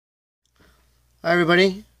Hi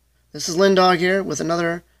everybody, this is Lindog here with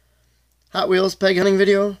another Hot Wheels peg hunting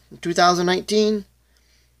video from 2019.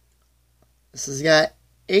 This has got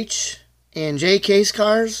H and J case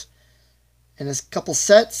cars and a couple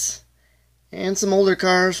sets and some older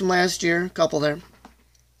cars from last year, a couple there.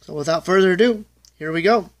 So without further ado, here we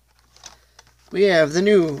go. We have the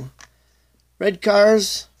new red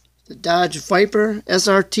cars, the Dodge Viper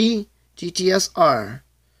SRT GTS-R,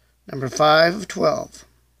 number 5 of 12.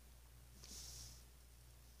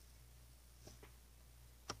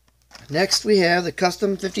 Next we have the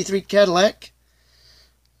Custom 53 Cadillac,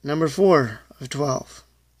 number 4 of 12.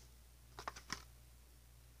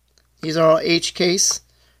 These are all H case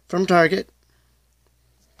from Target.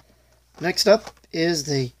 Next up is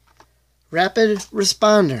the Rapid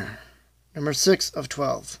Responder, number 6 of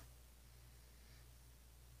 12.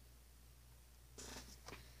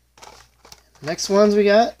 Next ones we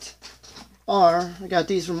got are, I got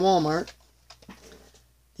these from Walmart,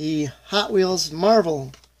 the Hot Wheels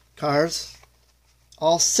Marvel cars,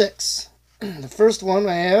 all 6. The first one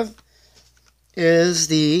I have is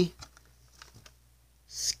the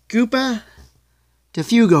Scupa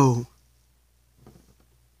Defugo.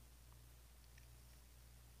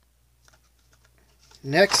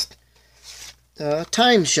 Next, the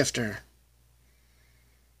Time Shifter.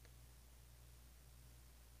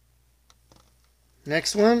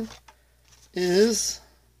 Next one is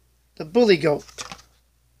the Bully Goat.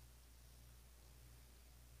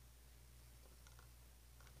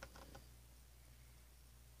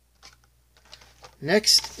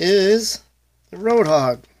 Next is the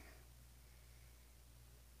Roadhog.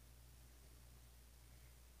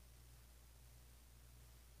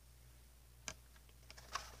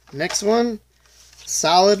 Next one,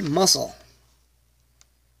 Solid Muscle.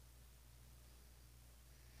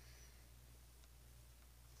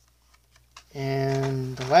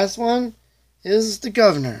 And the last one is the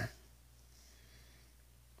Governor.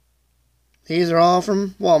 These are all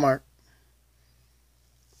from Walmart.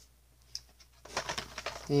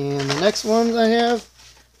 And the next ones I have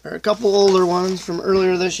are a couple older ones from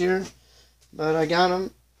earlier this year, but I got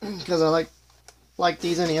them because I like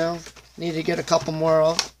these anyhow. Need to get a couple more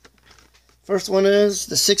of. First one is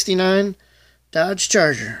the 69 Dodge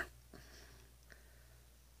Charger.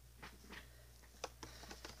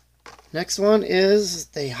 Next one is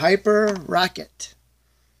the Hyper Rocket.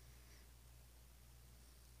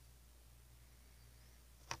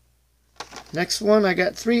 Next one I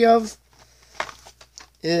got 3 of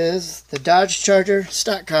is the Dodge Charger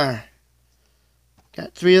stock car.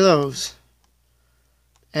 Got 3 of those.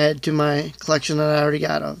 Add to my collection that I already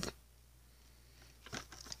got of.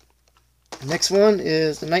 Next one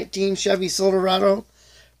is the 19 Chevy Silverado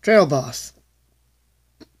Trail Boss.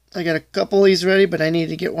 I got a couple of these ready, but I need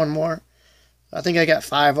to get one more. I think I got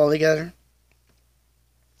 5 altogether.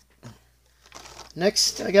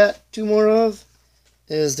 Next I got 2 more of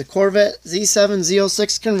is the Corvette Z7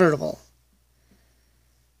 Z06 convertible.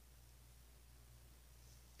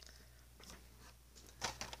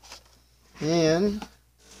 And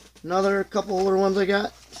another couple older ones I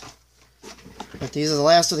got, but these are the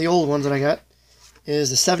last of the old ones that I got, is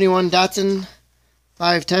the 71 Datsun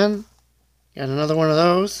 510. Got another one of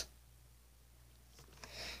those.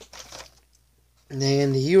 And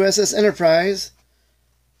then the USS Enterprise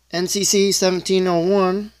NCC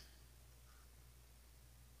 1701.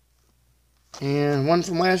 And one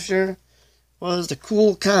from last year was the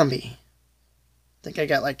Cool Combi. I think I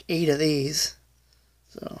got like 8 of these.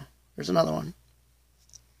 So there's another one.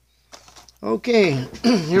 Okay,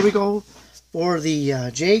 here we go for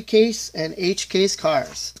the J case and H case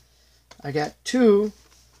cars. I got 2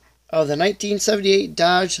 of the 1978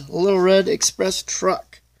 Dodge Little Red Express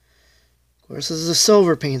truck. Of course, this is a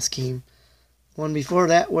silver paint scheme. One before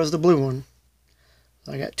that was the blue one.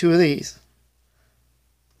 So I got 2 of these.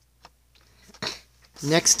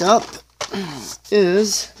 Next up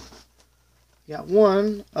is, got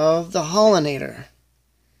 1 of the Hollinator.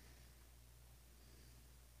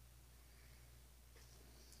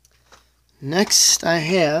 Next I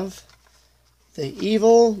have the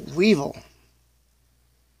Evil Weevil.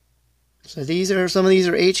 So some of these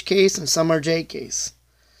are H case and some are J case.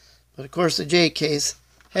 But of course the J case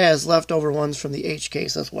has leftover ones from the H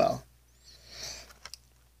case as well.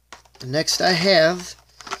 Next I have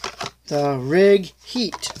the Rig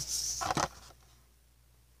Heat.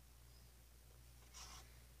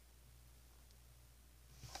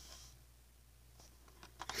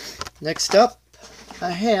 Next up I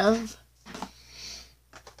have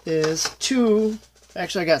is 2,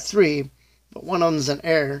 actually I got 3, but one of them's an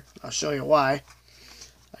error. I'll show you why.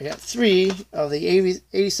 I got 3 of the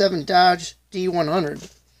 87 Dodge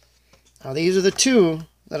D100. Now these are the two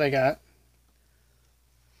that I got.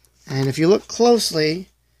 And if you look closely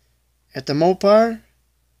at the Mopar,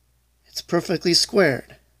 it's perfectly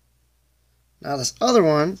squared. Now this other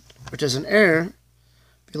one, which is an error,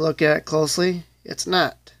 if you look at it closely, it's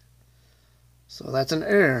not. So that's an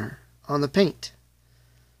error on the paint.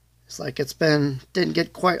 It's like didn't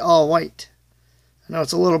get quite all white. I know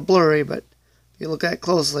it's a little blurry, but if you look at it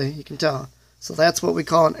closely, you can tell. So that's what we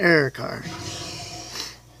call an error car.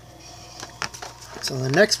 So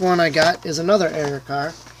the next one I got is another error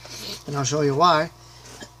car, and I'll show you why.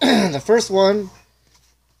 The first one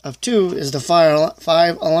of two is the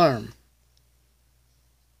 5 alarm.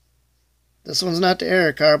 This one's not the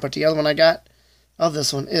error car, but the other one I got of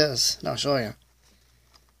this one is, and I'll show you.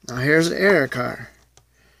 Now here's the error car.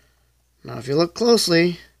 Now if you look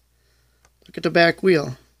closely, look at the back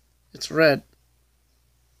wheel. It's red,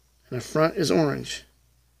 and the front is orange.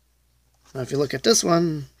 Now if you look at this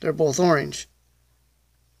one, they're both orange.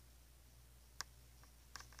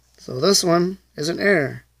 So this one is an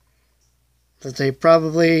error. That they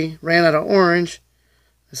probably ran out of orange.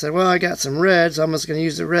 I said, well, I got some red, so I'm just going to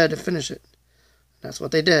use the red to finish it. That's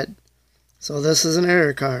what they did. So this is an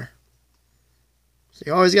error car. So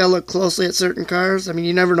you always got to look closely at certain cars. I mean,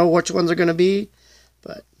 you never know which ones are going to be.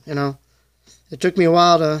 But, you know, it took me a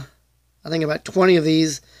while to, I think about 20 of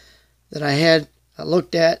these that I had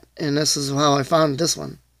looked at. And this is how I found this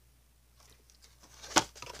one.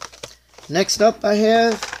 Next up I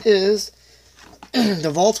have is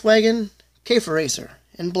the Volkswagen Käfer Racer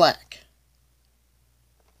in black.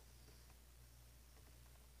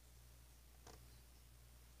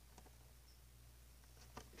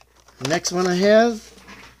 The next one I have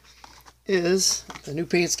is the new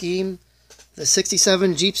paint scheme, the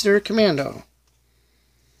 67 Jeepster Commando.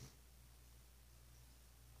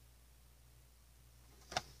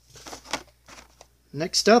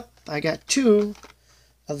 Next up, I got two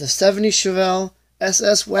of the 70 Chevelle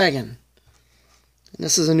SS Wagon. And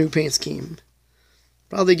this is a new paint scheme.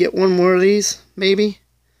 Probably get one more of these, maybe.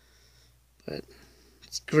 But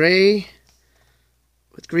it's gray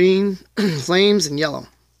with green flames and yellow.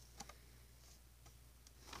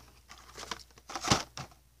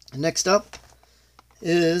 Next up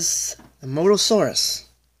is the Motosaurus,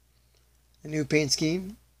 a new paint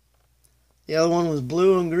scheme. The other one was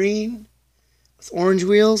blue and green with orange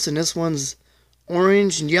wheels, and this one's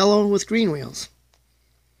orange and yellow with green wheels.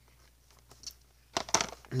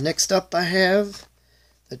 Next up I have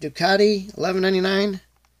the Ducati 1199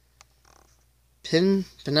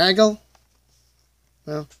 Panigale.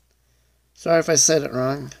 Well, sorry if I said it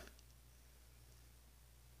wrong.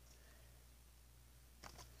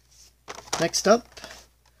 Next up,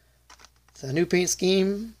 the new paint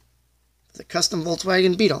scheme, the custom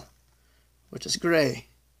Volkswagen Beetle, which is gray.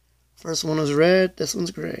 First one was red, this one's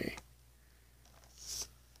gray.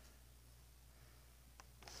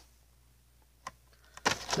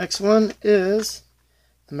 Next one is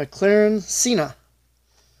the McLaren Senna.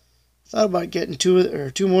 Thought about getting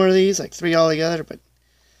two more of these, like 3 altogether, but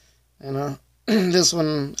you know, this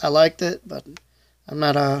one I liked it, but I'm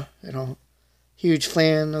not a huge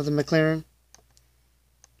fan of the McLaren.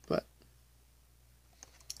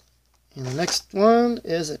 And the next one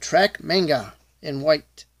is a Track Manga in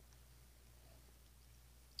white.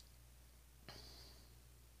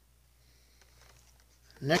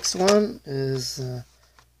 Next one is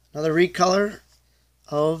another recolor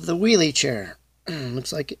of the wheelie chair.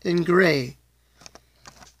 Looks like in gray.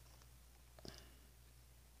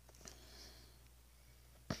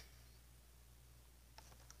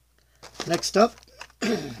 Next up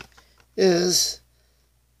is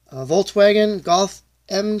a Volkswagen Golf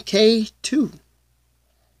MK2,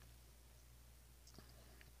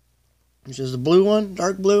 which is the blue one,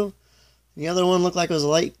 dark blue. The other one looked like it was a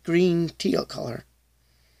light green teal color.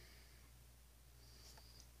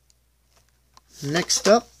 Next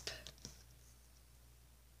up,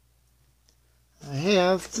 I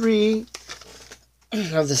have 3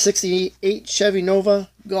 of the 68 Chevy Nova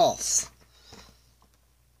Golfs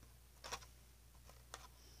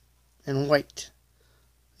in white.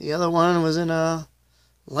 The other one was in a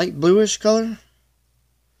light bluish color.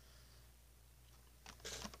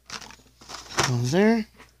 There.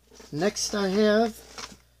 Next I have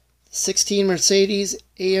 16 Mercedes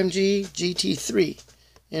AMG GT3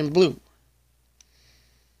 in blue.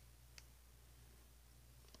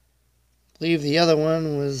 I believe the other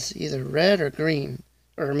one was either red or green.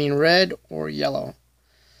 Or I mean red or yellow.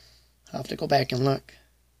 I'll have to go back and look.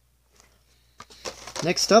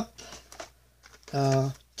 Next up,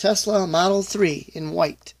 Tesla Model 3 in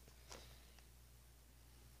white.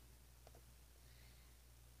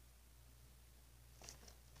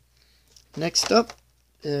 Next up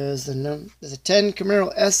is the 10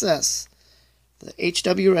 Camaro SS, the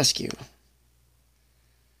HW Rescue.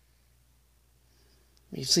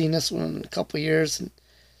 We've seen this one in a couple years.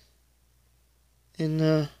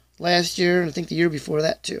 In last year, and I think the year before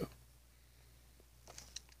that too.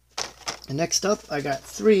 And next up, I got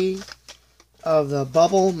 3 of the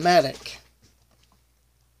Bubble-Matic.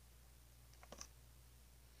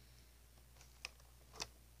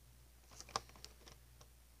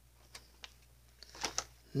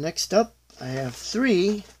 Next up, I have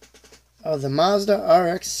 3 of the Mazda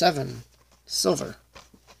RX-7 Silver.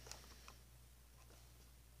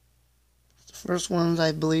 The first ones,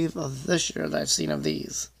 I believe, of this year that I've seen of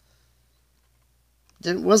these.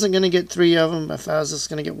 Wasn't going to get 3 of them if I was just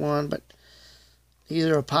going to get 1, but these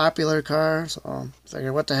are a popular car, so I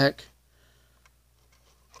figured, what the heck.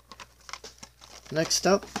 Next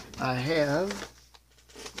up, I have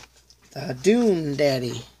the Dune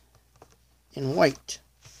Daddy in white.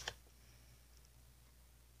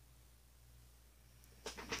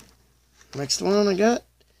 Next one I got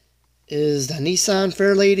is the Nissan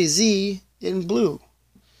Fairlady Z in blue.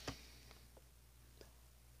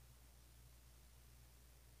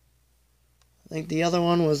 I think the other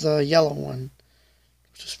one was a yellow one,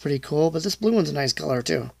 which is pretty cool, but this blue one's a nice color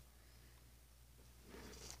too.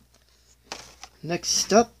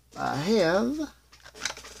 Next up, I have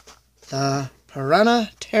the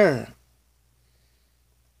Piranha Terror.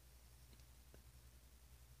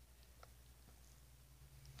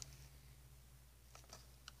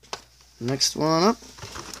 Next one up,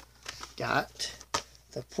 got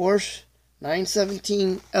the Porsche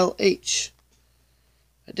 917 LH.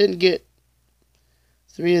 I didn't get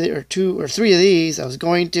 3 of these. I was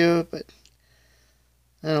going to, but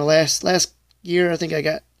I don't know, last year I think I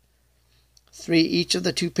got 3 each of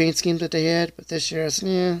the 2 paint schemes that they had, but this year I said,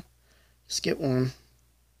 yeah, just get 1.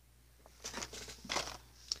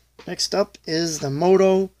 Next up is the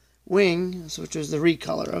Moto Wing, which is the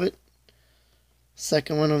recolor of it.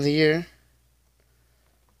 Second one of the year.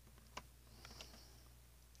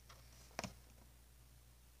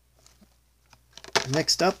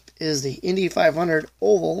 Next up is the Indy 500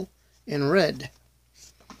 Oval in red.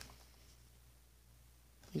 I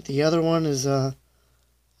think the other one is, I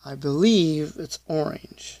believe it's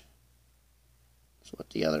orange. That's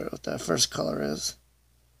what the first color is.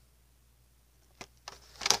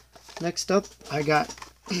 Next up, I got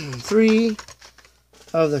 3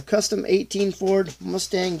 of the custom 18 Ford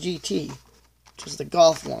Mustang GT, which is the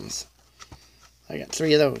golf ones. I got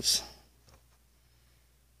 3 of those.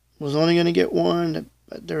 Was only going to get 1,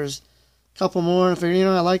 but there's a couple more. I figured,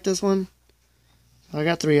 I like this one. I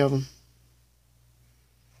got 3 of them.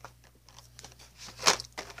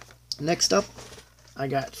 Next up, I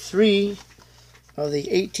got 3 of the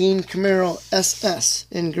 18 Camaro SS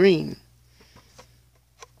in green.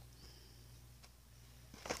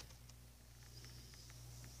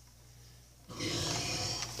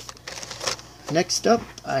 Next up,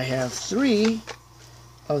 I have 3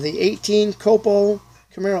 of the 18 Copo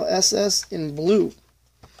Camaro SS in blue.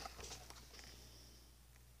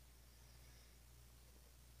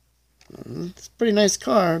 It's a pretty nice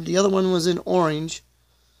car. The other one was in orange.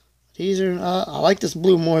 These are, I like this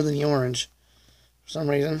blue more than the orange. For some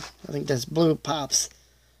reason, I think this blue pops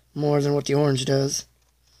more than what the orange does.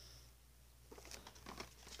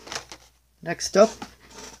 Next up,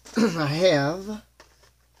 I have,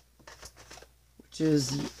 which is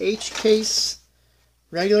the H-Case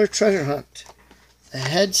regular treasure hunt, the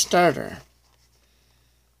head starter.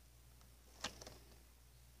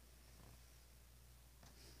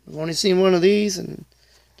 I've only seen one of these, and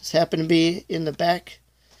just happened to be in the back.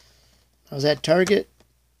 I was at Target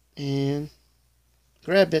and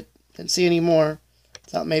grabbed it. Didn't see any more.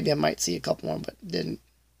 Thought maybe I might see a couple more, but didn't.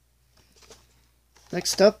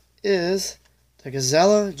 Next up is the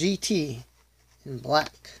Gazella GT in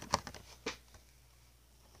black.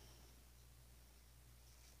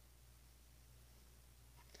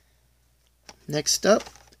 Next up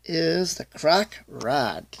is the Croc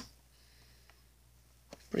Rod.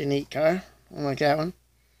 Pretty neat car. I like that one.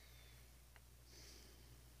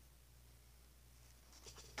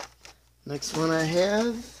 Next one I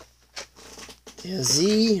have is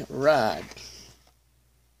Z Rod.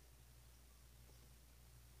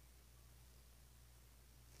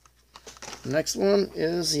 Next one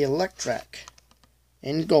is the Electrac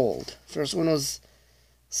in gold. First one was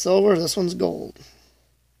silver, this one's gold.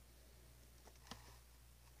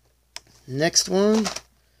 Next one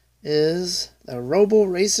is the Robo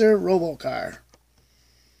Racer Robocar.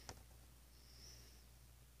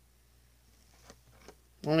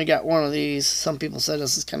 Only got one of these. Some people said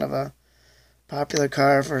this is kind of a popular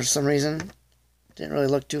car for some reason. Didn't really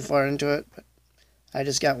look too far into it, but I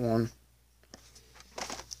just got one.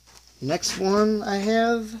 Next one I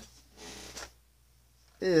have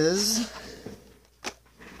is,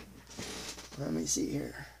 let me see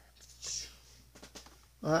here.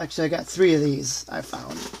 Well, actually I got 3 of these I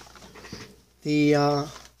found. The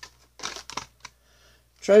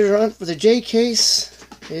treasure hunt for the J case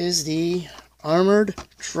is the armored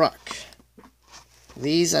truck.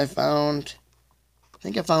 These I found, I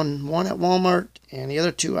think I found one at Walmart and the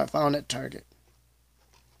other 2 I found at Target.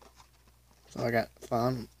 So I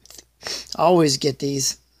always get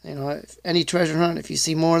these. You know, if any treasure hunt, if you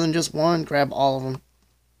see more than just one, grab all of them.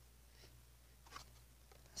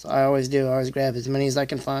 So I always do. I always grab as many as I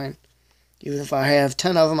can find. Even if I have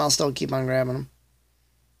 10 of them, I'll still keep on grabbing them.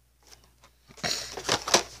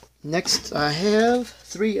 Next, I have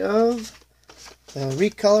 3 of the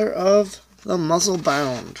recolor of the Muscle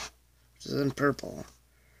Bound, which is in purple.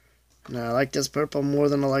 Now, I like this purple more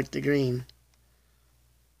than I like the green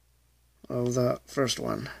of the first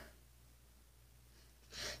one.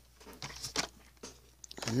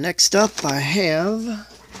 Next up, I have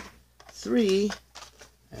 3,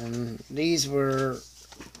 and these were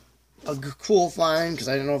a cool find because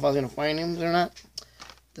I didn't know if I was going to find them or not.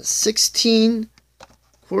 The 16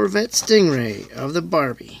 Corvette Stingray of the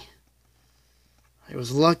Barbie. I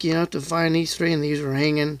was lucky enough to find these 3, and these were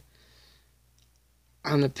hanging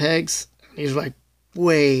on the pegs. These were like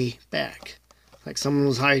way back, like someone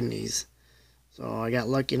was hiding these. So I got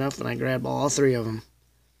lucky enough and I grabbed all 3 of them.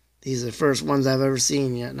 These are the first ones I've ever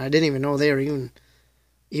seen yet, and I didn't even know they were even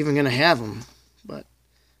going to have them. But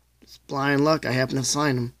it's blind luck, I happened to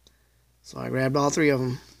find them. So I grabbed all 3 of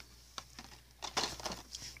them.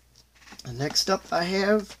 And next up I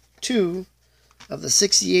have 2 of the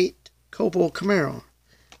 68 Copo Camaro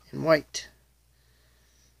in white.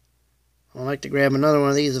 I'd like to grab another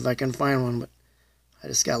one of these if I can find one, but I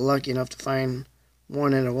just got lucky enough to find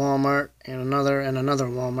one in a Walmart and another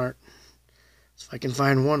Walmart. So if I can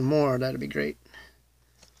find one more, that'd be great.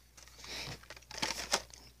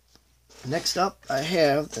 Next up, I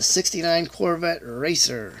have the 69 Corvette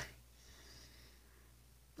Racer.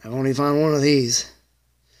 I've only found one of these.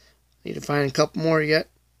 Need to find a couple more yet.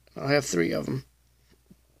 I'll have 3 of them.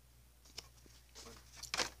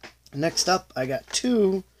 Next up, I got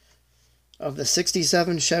 2 of the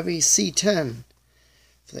 67 Chevy C10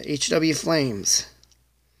 for the HW Flames.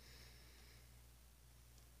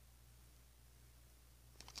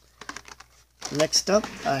 Next up,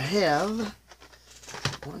 I have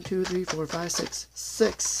 1, 2, 3, 4, 5,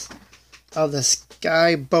 6 of the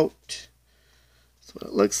Sky Boat. That's what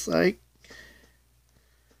it looks like.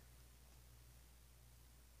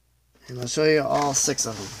 And I'll show you all 6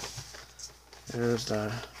 of them. There's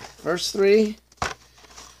the first 3 that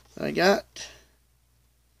I got.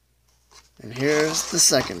 And here's the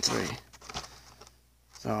second 3.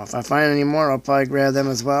 So if I find any more, I'll probably grab them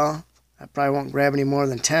as well. I probably won't grab any more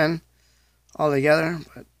than 10 altogether,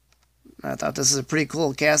 but I thought this is a pretty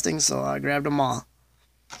cool casting, so I grabbed them all.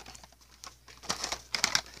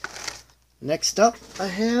 Next up, I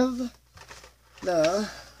have the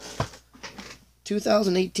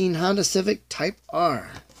 2018 Honda Civic Type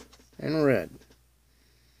R in red.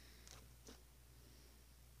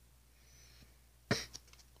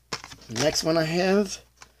 The next one I have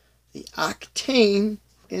the Octane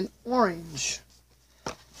in orange.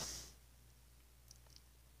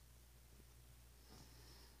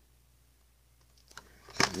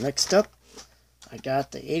 Next up, I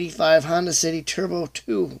got the 85 Honda City Turbo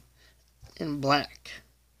 2 in black.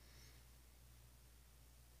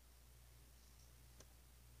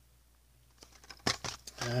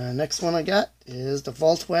 Next one I got is the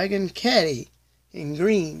Volkswagen Caddy in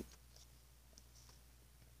green.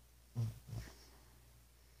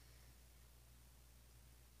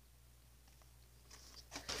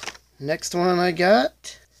 Next one I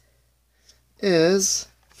got is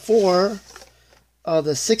 4 of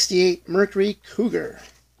the 68 Mercury Cougar.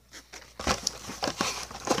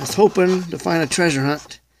 I was hoping to find a treasure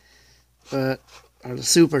hunt, or the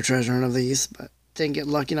super treasure hunt of these, but didn't get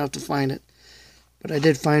lucky enough to find it. But I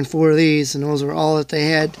did find 4 of these, and those were all that they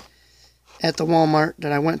had at the Walmart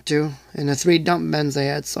that I went to, and the 3 dump bins they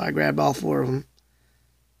had, so I grabbed all 4 of them.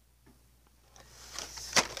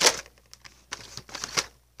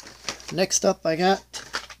 Next up, I got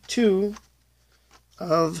 2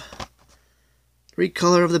 of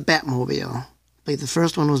recolor of the Batmobile. I believe the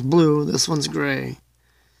first one was blue, this one's gray.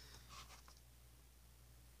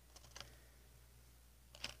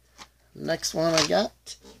 Next one I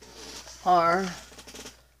got are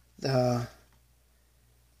the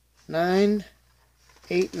 9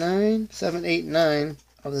 789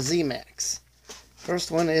 of the Z-Max.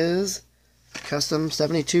 First one is Custom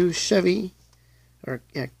 72 Chevy,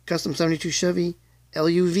 Custom 72 Chevy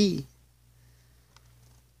LUV.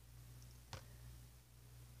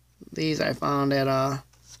 These I found at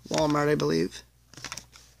Walmart, I believe.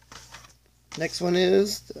 Next one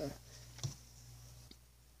is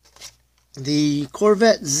the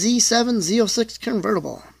Corvette Z7 Z06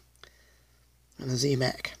 convertible and the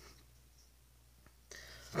Z-Mac.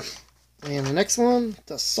 And the next one,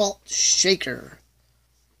 the Salt Shaker.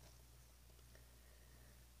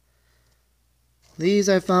 These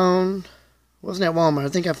I found, wasn't at Walmart. I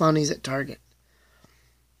think I found these at Target,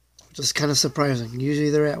 which is kind of surprising. Usually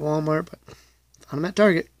they're at Walmart, but I found them at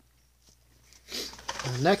Target.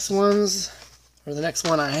 The next ones, or the next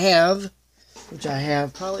one I have, which I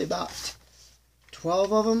have probably about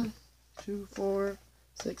 12 of them. 2, 4,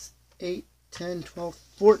 6, 8, 10, 12,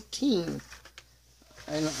 14.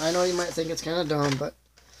 I know you might think it's kind of dumb, but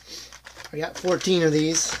I got 14 of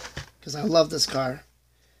these because I love this car.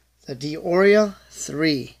 The D'Oria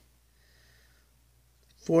 3.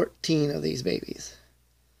 14 of these babies.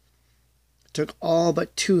 Took all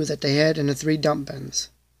but 2 that they had in the 3 dump bins.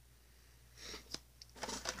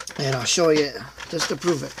 And I'll show you just to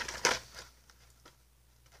prove it.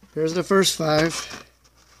 Here's the first 5.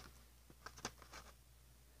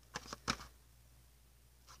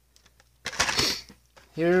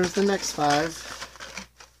 Here's the next 5.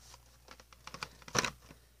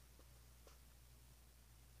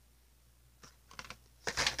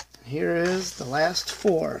 Here is the last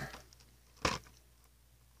 4.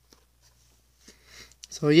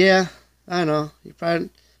 So yeah, I know. You probably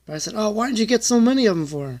said, oh, why did you get so many of them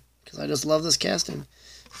for? Because I just love this casting.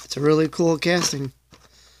 It's a really cool casting.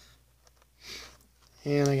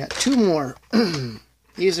 And I got 2 more.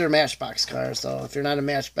 These are Matchbox cars, so if you're not a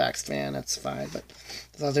Matchbox fan, that's fine. But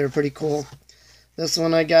I thought they were pretty cool. This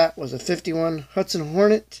one I got was a 51 Hudson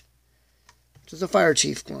Hornet, which is a fire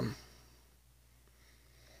chief one.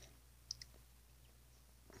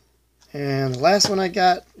 And the last one I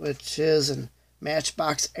got, which is a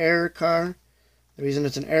Matchbox Air car. The reason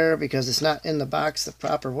it's an Air because it's not in the box the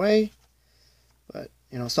proper way. But,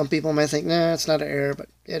 you know, some people might think, nah, it's not an Air, but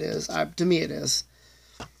it is. To me, it is.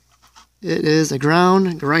 It is a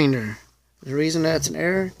ground grinder. The reason that it's an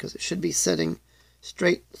Air, because it should be sitting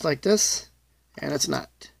straight like this, and it's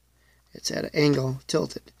not. It's at an angle,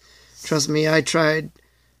 tilted. Trust me, I tried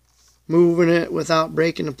moving it without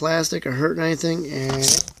breaking the plastic or hurting anything,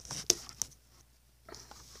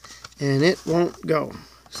 and it won't go.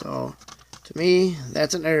 So, to me,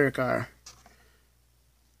 that's an Air car.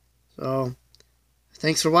 So,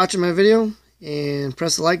 thanks for watching my video, and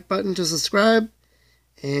press the like button to subscribe.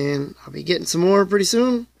 And I'll be getting some more pretty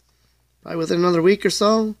soon, probably within another week or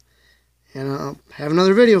so. And I'll have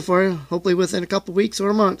another video for you, hopefully within a couple weeks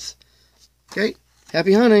or a month. Okay,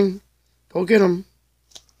 happy hunting. Go get 'em.